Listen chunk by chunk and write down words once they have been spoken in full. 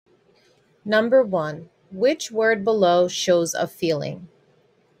Number 1, which word below shows a feeling?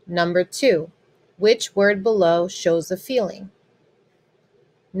 Number 2, which word below shows a feeling?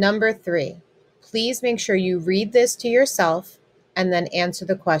 Number 3, please make sure you read this to yourself and then answer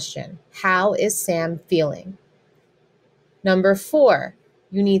the question, how is Sam feeling? Number 4,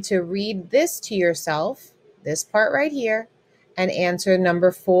 you need to read this to yourself, this part right here, and answer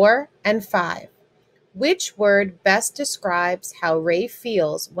number 4 and 5. Which word best describes how Ray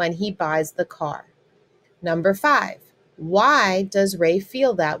feels when he buys the car? Number 5, why does Ray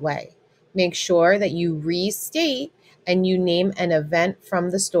feel that way? Make sure that you restate and you name an event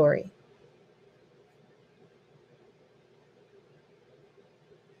from the story.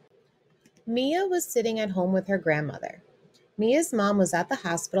 Mia was sitting at home with her grandmother. Mia's mom was at the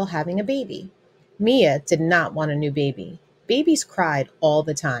hospital having a baby. Mia did not want a new baby. Babies cried all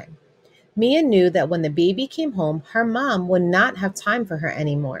the time. Mia knew that when the baby came home, her mom would not have time for her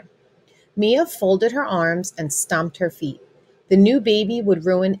anymore. Mia folded her arms and stomped her feet. The new baby would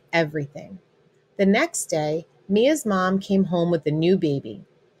ruin everything. The next day, Mia's mom came home with the new baby.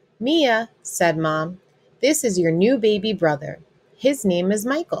 "Mia," said Mom, "this is your new baby brother. His name is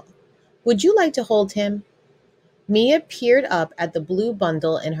Michael. Would you like to hold him?" Mia peered up at the blue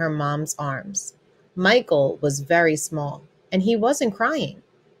bundle in her mom's arms. Michael was very small, and he wasn't crying.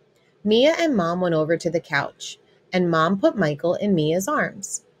 Mia and Mom went over to the couch, and Mom put Michael in Mia's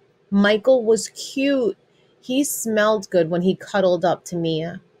arms. Michael was cute. He smelled good when he cuddled up to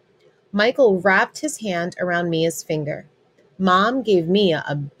Mia. Michael wrapped his hand around Mia's finger. Mom gave Mia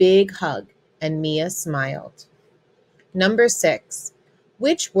a big hug, and Mia smiled. Number 6.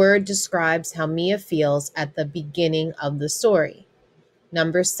 Which word describes how Mia feels at the beginning of the story?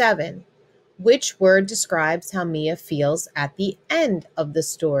 Number 7. Which word describes how Mia feels at the end of the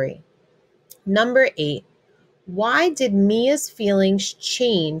story? Number 8. Why did Mia's feelings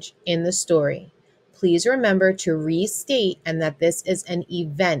change in the story? Please remember to restate and that this is an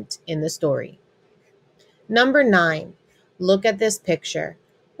event in the story. Number 9. Look at this picture.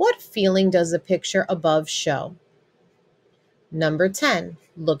 What feeling does the picture above show? Number 10.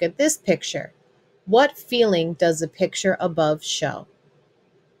 Look at this picture. What feeling does the picture above show?